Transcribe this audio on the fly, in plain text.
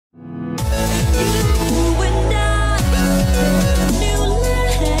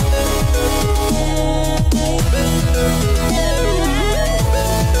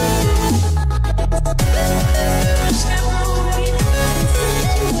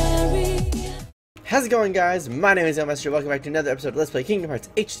How's it going, guys? My name is Xemnas. Welcome back to another episode of Let's Play Kingdom Hearts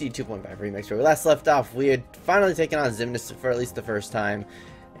HD 2.5 Remix. Where we last left off, we had finally taken on Xemnas for at least the first time,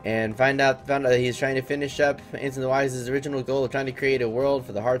 and found out that he's trying to finish up Ansem the Wise's original goal of trying to create a world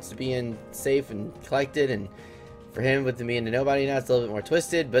for the hearts to be in safe and collected, and for him with the being a nobody now, it's a little bit more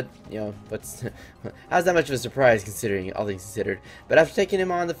twisted, but, you know, how's that much of a surprise considering all things considered? But after taking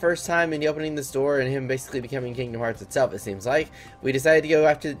him on the first time and opening this door and him basically becoming Kingdom Hearts itself, it seems like, we decided to go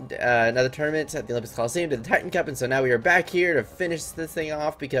after another tournament at the Olympus Coliseum to the Titan Cup, and so now we are back here to finish this thing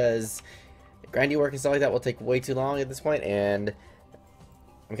off because grindy work and stuff like that will take way too long at this point, and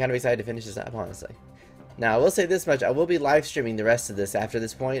I'm kind of excited to finish this up, honestly. Now, I will say this much: I will be live streaming the rest of this after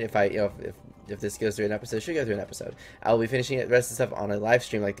this point. If if this goes through an episode, it should go through an episode. I will be finishing the rest of the stuff on a live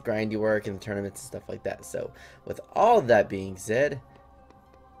stream, like the grindy work and the tournaments and stuff like that. So, with all of that being said,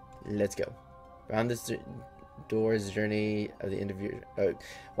 let's go. Beyond this door is the journey of the end of your.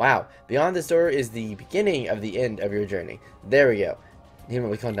 Wow! Beyond this door is the beginning of the end of your journey. There we go. You know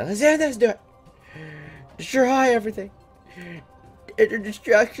what we call it now? Let's do it. Destroy everything. Enter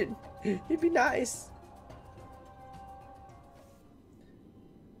destruction. It'd be nice.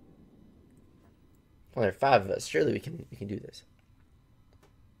 Well, there are 5 of us. Surely we can do this.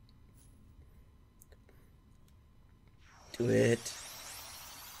 Do it.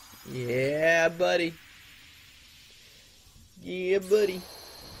 Yeah, buddy. Yeah, buddy.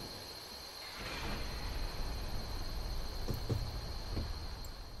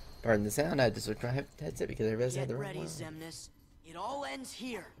 Pardon the sound. I just switched my headset because I realized I had the wrong one. Get ready, Xemnas. It all ends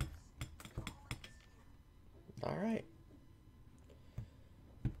here. All right.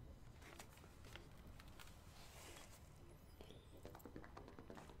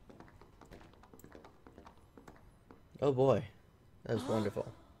 Oh boy, that was wonderful.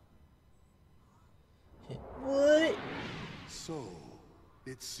 What? So,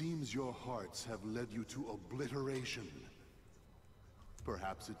 it seems your hearts have led you to obliteration.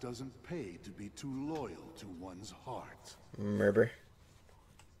 Perhaps it doesn't pay to be too loyal to one's heart. Murder.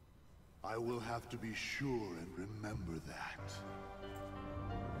 I will have to be sure and remember that.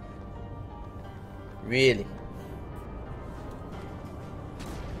 Really?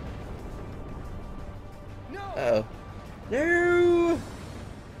 No. Uh-oh. No!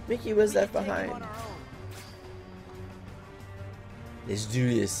 Mickey was left behind. Let's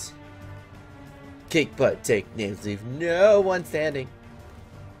do this. Kick butt, take names, leave no one standing.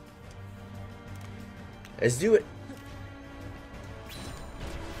 Let's do it.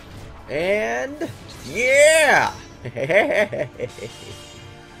 And yeah!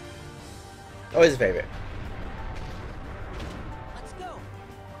 Always a favorite. Let's go.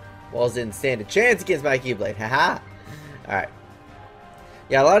 Walls didn't stand a chance against my Keyblade. Haha. Alright.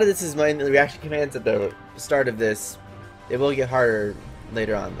 Yeah, a lot of this is mainly reaction commands at the start of this. It will get harder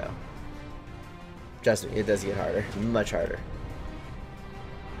later on, though. Trust me, it does get harder. Much harder.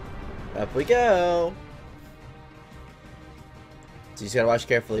 Up we go. So you just gotta watch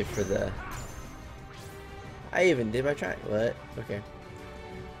carefully for the... I even did my try. What? Okay.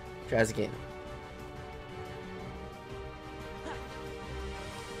 Tries again.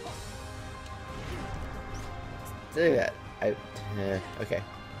 Do that. Okay.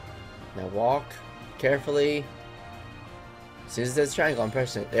 Now walk carefully. As soon as it says triangle, I'm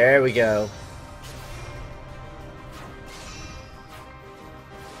pressing it. There we go.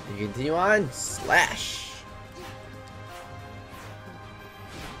 You continue on. Slash.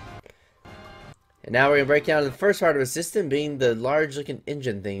 And now we're going to break down the first part of the system, being the large looking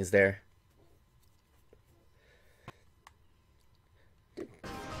engine things there.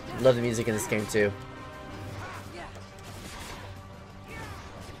 Love the music in this game too.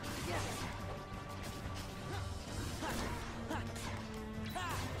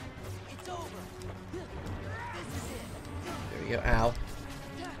 There we go. Ow.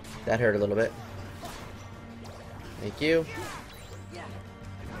 That hurt a little bit. Thank you.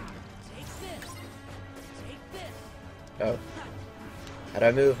 Oh. How do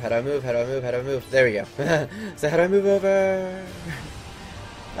I move? How do I move? How do I move? How do I move? There we go. So how do I move over?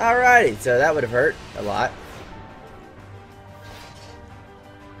 Alrighty, so that would have hurt a lot.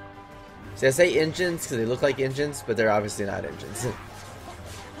 See, I say engines because they look like engines, but they're obviously not engines.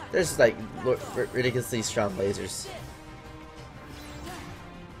 They're just like ridiculously strong lasers.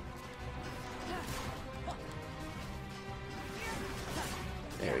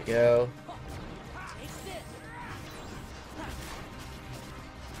 There we go.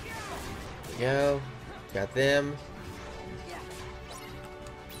 There we go. Got them.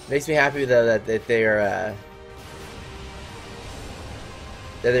 Makes me happy though that they are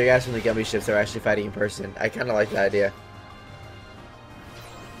the other guys from the Gummy ships are actually fighting in person. I kind of like that idea.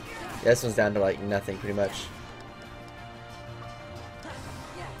 This one's down to like nothing, pretty much.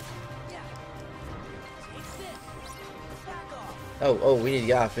 Oh, we need to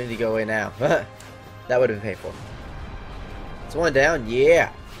get off. We need to go away now. That would have been painful. It's one down.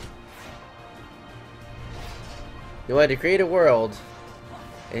 Yeah. You wanted to create a world,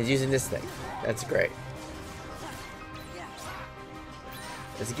 and he's using this thing. That's great.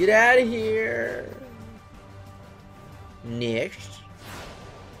 Let's get out of here. Next.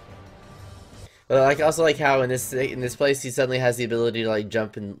 But I also like how in this place he suddenly has the ability to like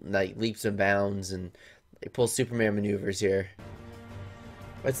jump and like leaps and bounds and like pull Superman maneuvers here.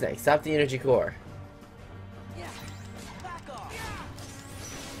 What's next? Stop the energy core.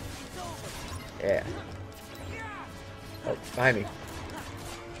 Yeah. Oh, behind me.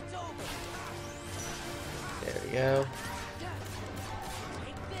 There we go.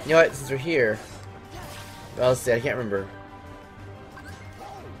 You know what? Since we're here, well, let's see. I can't remember.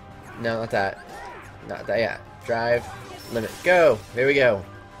 No, not that. Not that. Yeah. Drive. Limit. Go. There we go.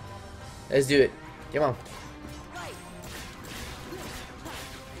 Let's do it. Come on.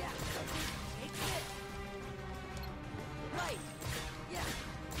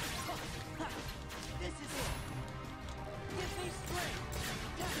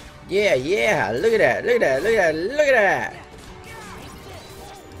 Yeah, yeah. Look at that. Look at that. Look at that. Look at that.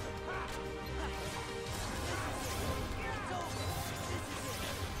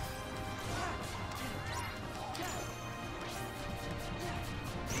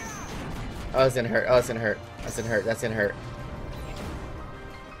 Oh, it's gonna hurt. Oh, it's gonna hurt. That's gonna hurt. That's gonna hurt.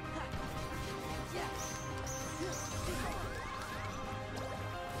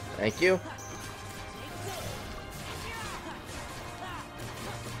 Thank you.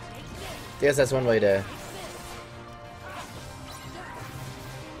 I guess that's one way to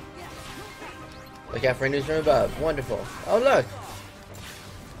look out for news from above. Wonderful. Oh, look.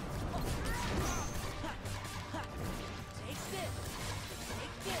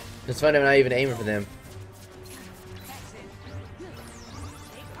 It's funny, I'm not even aiming for them.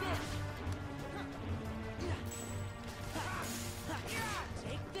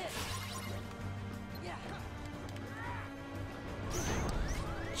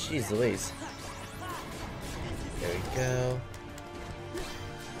 Jeez Louise. There we go.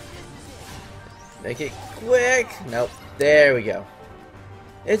 Make it quick. Nope. There we go.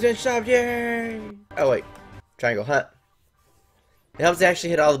 It's been stopped. Yay! Oh wait. Triangle, huh? It helps to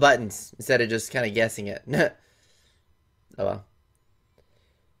actually hit all the buttons instead of just kind of guessing it. Oh well.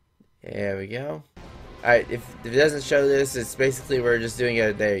 There we go. Alright, if it doesn't show this, it's basically we're just doing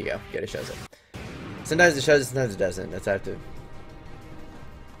it. There you go. It shows it. Sometimes it shows it, sometimes it doesn't. That's how I have to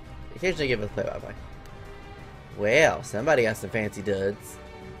occasionally give it a play-by-play. Well, somebody got some fancy duds.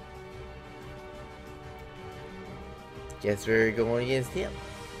 Guess we're going against him.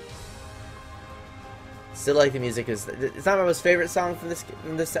 Still like the music. It's not my most favorite song from this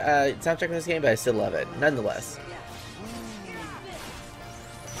soundtrack from this game, but I still love it nonetheless.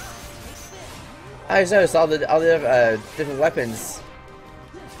 I just noticed all the different weapons.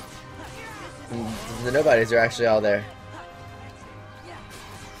 The nobodies are actually all there.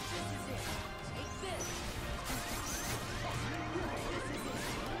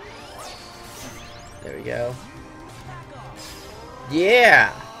 There we go.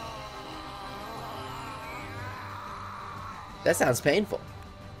 Yeah! That sounds painful.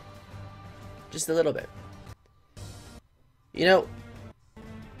 Just a little bit. You know...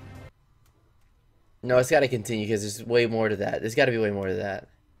 No, it's gotta continue because there's way more to that. There's gotta be way more to that.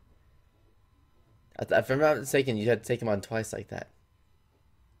 If I'm not mistaken, you had to take him on twice like that.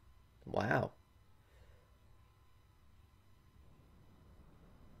 Wow.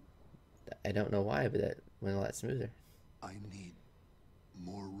 I don't know why, but that went a lot smoother. I need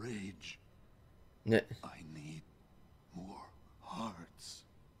more rage. Nah. I need more hearts.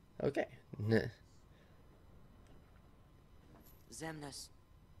 Okay. Nah. Xemnas,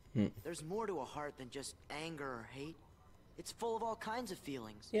 there's more to a heart than just anger or hate. It's full of all kinds of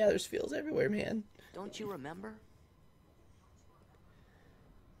feelings. Yeah, there's feels everywhere, man. Don't you remember?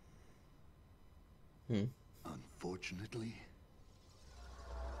 Unfortunately,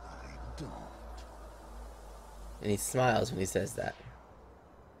 I don't. And he smiles when he says that.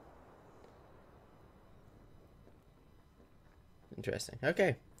 Interesting.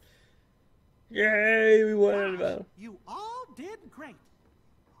 Okay. Yay, we won it. You all did great.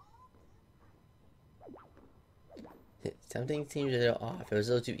 Something seems a little off. It was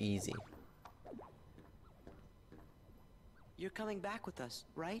a little too easy. You're coming back with us,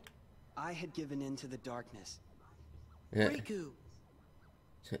 right? I had given in to the darkness. Riku!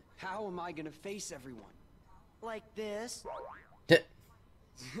 How am I gonna face everyone? Like this?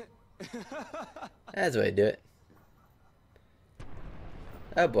 That's the way to do it.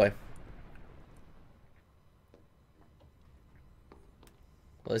 Oh boy.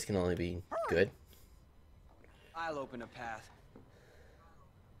 Well, this can only be good. I'll open a path.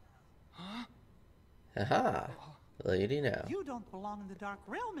 Aha. Well, you do know. You don't belong in the Dark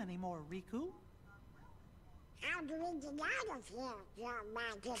Realm anymore, Riku. How do we get out of here, Your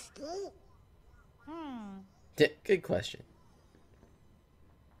Majesty? Good question.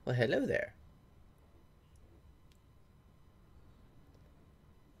 Well, hello there.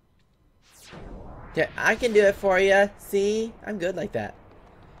 Yeah, I can do it for you. See? I'm good like that.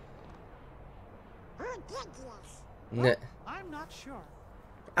 Who did this? N I'm not sure.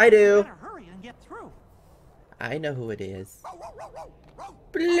 I do. Better hurry and get through. I know who it is.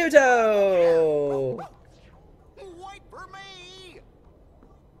 Pluto! Wait for me!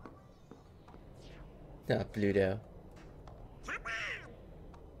 Not Pluto. Come on!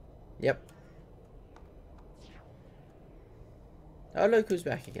 Yep. Oh, look who's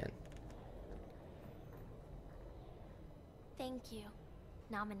back again. Thank you.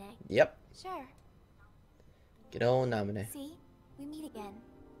 Nominee. Yep. Sure. Good old nominee. See? We meet again,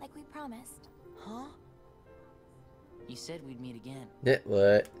 like we promised. Huh? You said we'd meet again,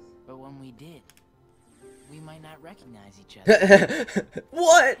 What? but when we did, we might not recognize each other.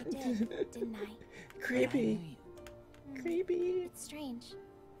 What? I did, didn't I? But I Creepy. knew you. Creepy. It's strange.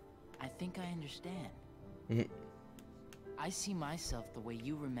 I think I understand. Mhm. I see myself the way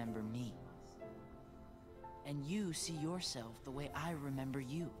you remember me. And you see yourself the way I remember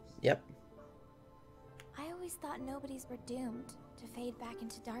you. Yep. I always thought nobodies were doomed to fade back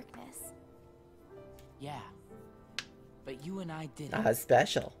into darkness. Yeah. But you and I didn't. Ah,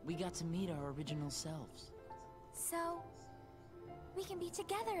 special. We got to meet our original selves. So, we can be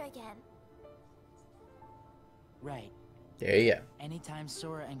together again. Right. There you go. Anytime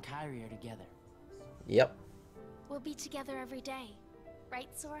Sora and Kairi are together. Yep. We'll be together every day. Right,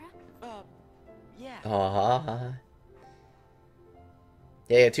 Sora? Yeah. Ah.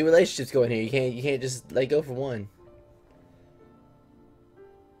 Yeah, two relationships going here. You can't just let go for one.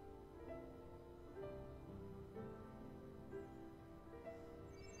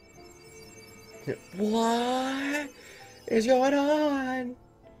 What is going on?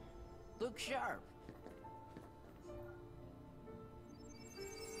 Look sharp.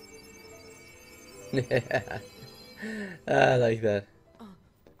 I like that.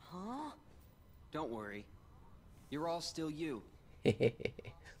 Huh? Don't worry. You're all still you.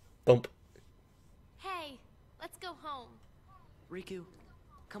 Bump. Hey, let's go home. Riku,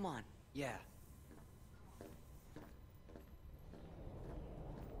 come on. Yeah.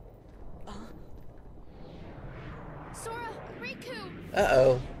 Sora, Riku!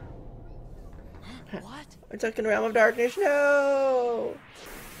 Uh-oh. What? I'm stuck in the realm of darkness. No!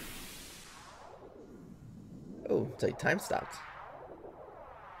 Oh, it's like time stopped.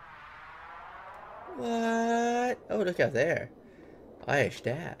 What? Oh, look out there. I is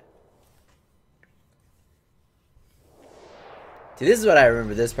that. See, this is what I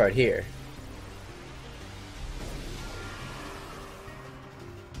remember this part here.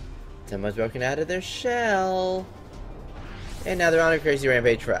 Someone's broken out of their shell. And now they're on a crazy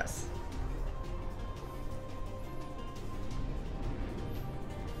rampage for us.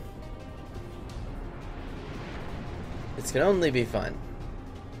 This can only be fun.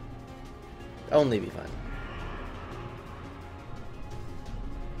 Only be fun.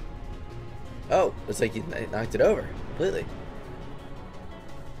 Oh, looks like he knocked it over completely.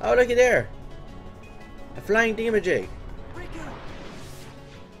 Oh, looky there. A flying thingamajig. Riku!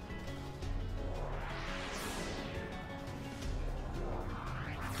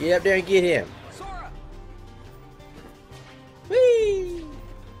 Get up there and get him. Sora! Whee!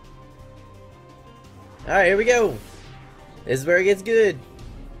 Alright, here we go. This is where it gets good.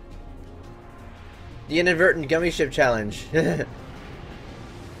 The inadvertent gummy ship challenge. That's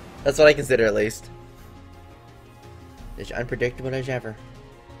what I consider, at least. It's unpredictable as ever.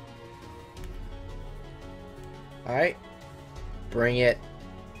 Alright. Bring it.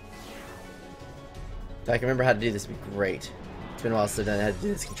 If I can remember how to do this, would be great. It's been a while since I've done how to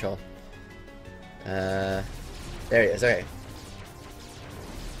do this control. There he is, okay.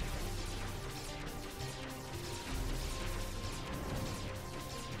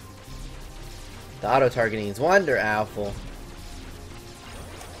 The auto-targeting is wonderful.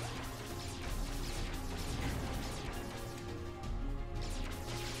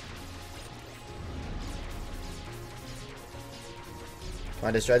 Come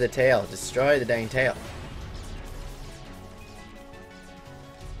on, destroy the tail. Destroy the dang tail.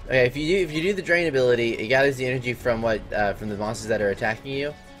 Okay, if you do the drain ability, it gathers the energy from from the monsters that are attacking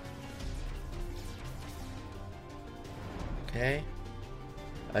you. Okay.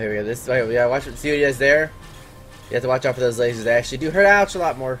 Oh, here we go. This way. We gotta watch. See what he does there. You have to watch out for those lasers. They actually do hurt ouch a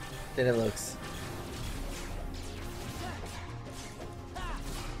lot more than it looks.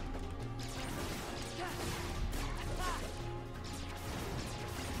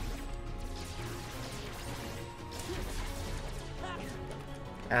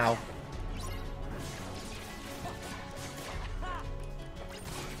 Ow.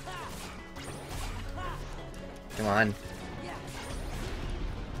 Come on.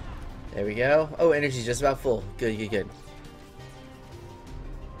 There we go. Oh, energy's just about full. Good, good, good.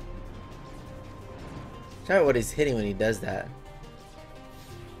 Try out what he's hitting when he does that.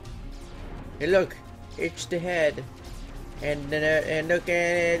 Hey, look. It's the head. And look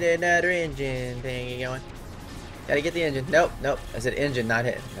at another engine thing going. Gotta get the engine. Nope, nope. I said engine, not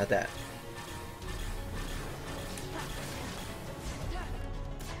hit. Not that.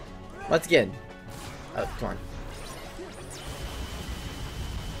 Once again. Oh, come on.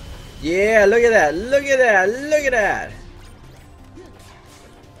 Yeah, look at that. Look at that. Look at that.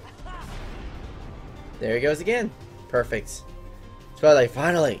 There he goes again. Perfect. So like,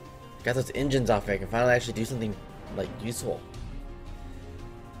 finally got those engines off. I can finally actually do something like useful.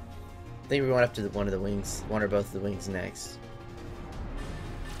 I think we went up to one of the wings, one or both of the wings next.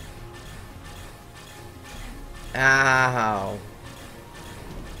 Ow.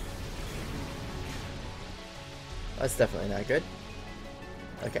 That's definitely not good.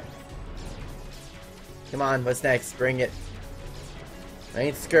 Okay. Come on, what's next? Bring it. I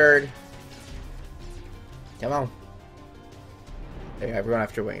ain't scared. Come on. There you go, everyone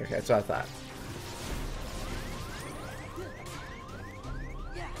after wing. Okay, that's what I thought.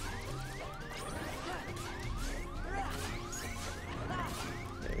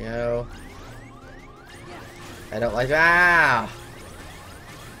 There you go. I don't like that. Ah!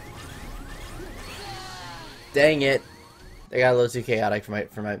 Dang it. I got a little too chaotic for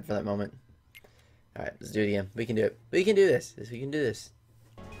that moment. Alright, let's do it again. We can do it. We can do this. We can do this.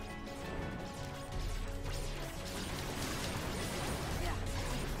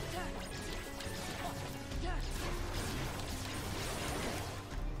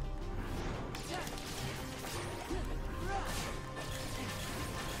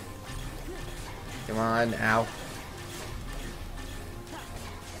 Come on, ow.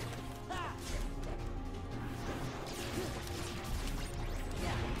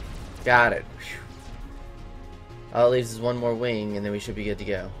 Got it. Whew. All it leaves is one more wing, and then we should be good to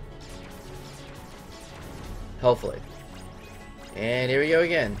go. Hopefully. And here we go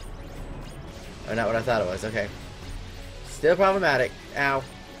again. Oh, not what I thought it was. Okay. Still problematic. Ow.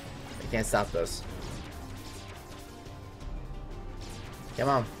 I can't stop those. Come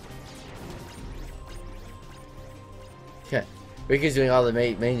on. Okay. Riku's doing all the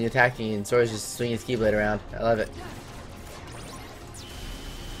main attacking, and Sora's just swinging his Keyblade around. I love it.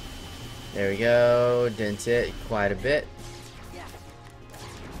 There we go. Dent it quite a bit.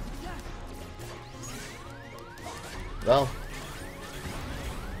 Well.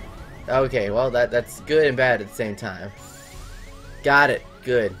 Okay, well that's good and bad at the same time. Got it.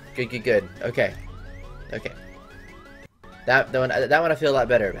 Good. Good, good, good. Okay. Okay. That one I feel a lot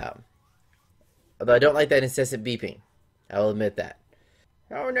better about. Although I don't like that incessant beeping. I will admit that.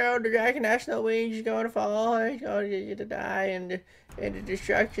 Oh no, the Dragon National Wings is going to fall. He's going to get to die, and the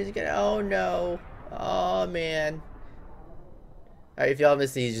destruction's gonna. Oh no. Oh man. Alright, if y'all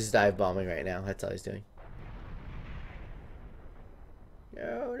missed it, he's just dive bombing right now. That's all he's doing.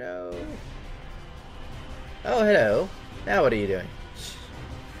 No, no. Oh, hello. Now what are you doing?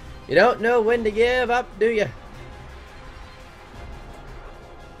 You don't know when to give up, do you?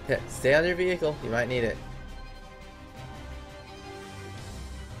 Stay on your vehicle. You might need it.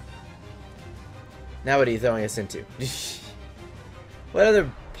 Now what are you throwing us into? What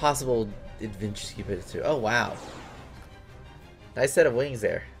other possible adventures can you put it to? Oh, wow. Nice set of wings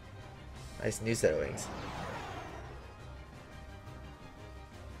there. Nice new set of wings.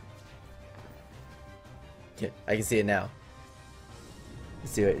 Yeah, I can see it now.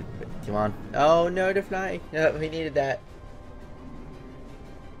 Let's do it. Come on. Oh, no, to fly. No, we needed that.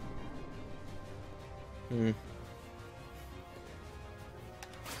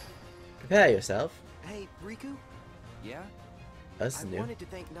 Prepare yourself. Hey, Riku? Yeah? That's new. I wanted to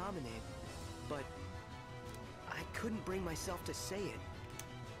thank Nominate, but I couldn't bring myself to say it.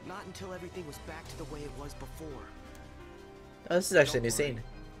 Not until everything was back to the way it was before. Oh, this is actually a new scene.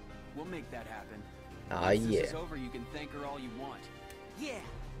 We'll make that happen. Ah, Once yeah. this is over, you can thank her all you want. Yeah.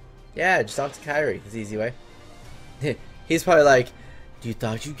 Yeah, just talk to Kyrie. It's the easy way. He's probably like, you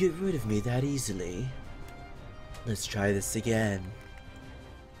thought you'd get rid of me that easily? Let's try this again.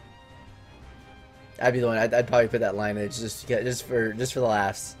 I'd be the one. I'd probably put that line in just for the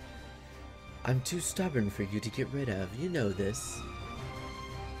laughs. I'm too stubborn for you to get rid of. You know this.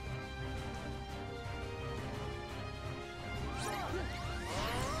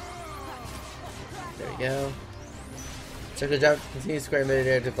 There we go. Circle jump. Continue square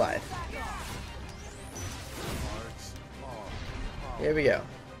midair to fly. Here we go.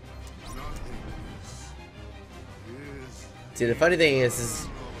 See, the funny thing is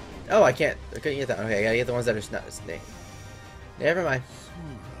oh, I couldn't get that. Okay, I gotta get the ones that are not snake. Never mind.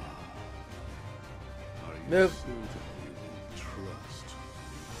 Move.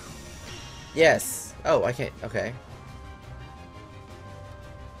 Yes. Oh, I can't. Okay.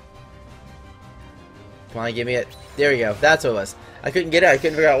 Come on, give me it. There we go. That's what it was. I couldn't get it. I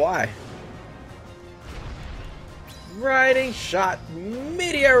couldn't figure out why. Riding shot.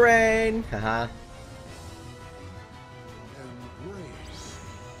 Meteor rain. Haha.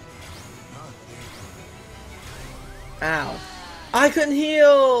 Ow. I couldn't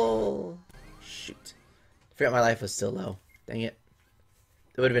heal! Shoot. I forgot my life was still low. Dang it.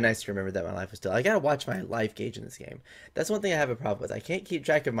 It would have been nice to remember that my life was still... I gotta watch my life gauge in this game. That's one thing I have a problem with. I can't keep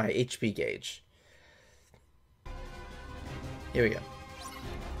track of my HP gauge. Here we go.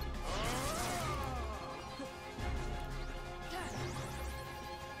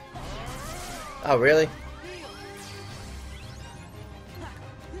 Oh, really?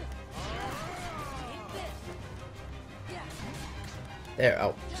 There,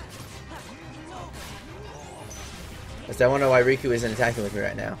 oh. I wonder why Riku isn't attacking with me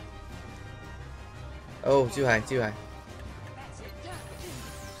right now. Oh, too high, too high.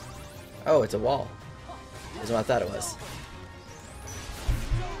 Oh, it's a wall. That's what I thought it was.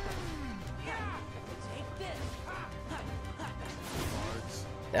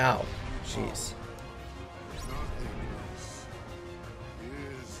 Ow. Jeez.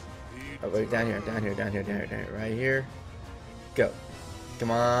 Oh, wait, down here, down here, down here, down here, down here. Right here. Go. Come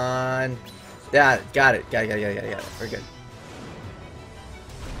on. Yeah, got it. Got it. We're good.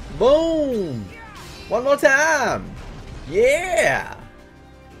 Boom! One more time! Yeah!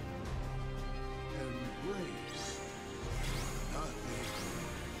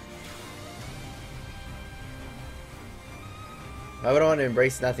 Why would I want to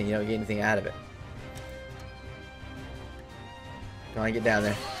embrace nothing? You don't get anything out of it. Come on, get down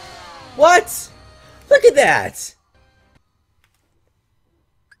there. What? Look at that!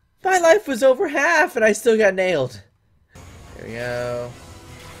 My life was over half and I still got nailed. There we go.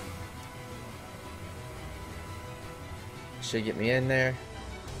 Should get me in there.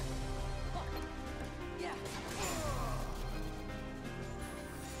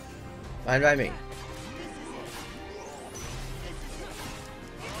 Fine by me.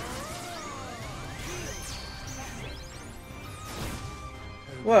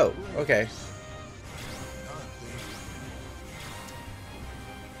 Whoa, okay.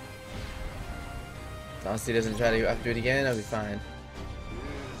 As long as he doesn't try to have to do it again, I'll be fine.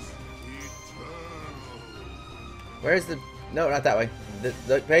 Where's the... No, not that way.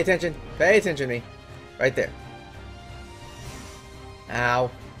 Look, pay attention. Pay attention to me. Right there. Ow.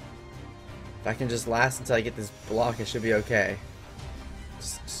 If I can just last until I get this block, I should be okay.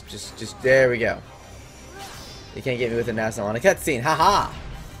 Just there we go. You can't get me with it now, so I'm on a cutscene. Haha!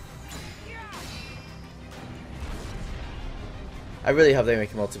 I really hope they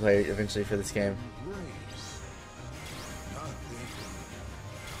make a multiplayer eventually for this game.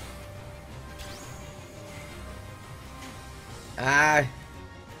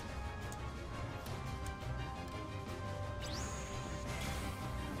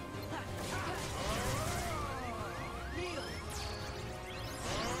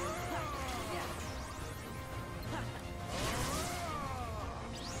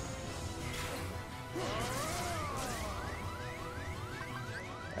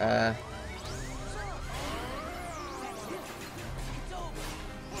 Ah.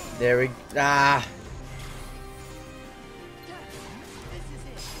 There we... Ah!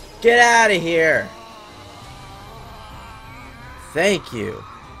 Get out of here! Thank you.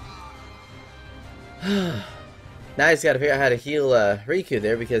 Now I just gotta figure out how to heal Riku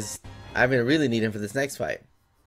there because I'm gonna really need him for this next fight.